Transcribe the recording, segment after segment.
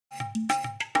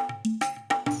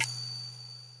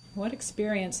What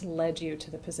experience led you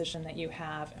to the position that you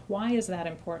have? Why is that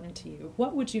important to you?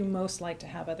 What would you most like to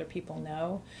have other people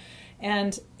know?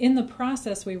 And in the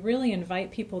process, we really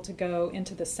invite people to go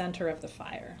into the center of the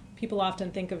fire. People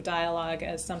often think of dialogue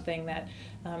as something that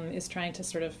is trying to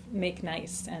sort of make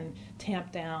nice and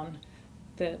tamp down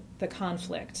the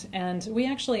conflict. And we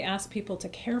actually ask people to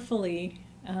carefully,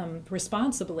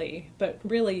 responsibly, but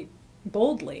really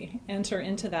boldly enter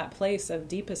into that place of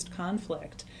deepest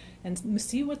conflict and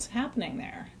see what's happening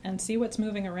there and see what's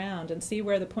moving around and see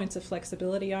where the points of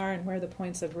flexibility are and where the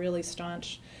points of really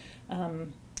staunch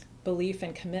belief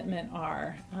and commitment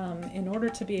are in order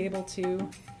to be able to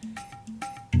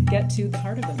get to the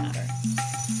heart of the matter.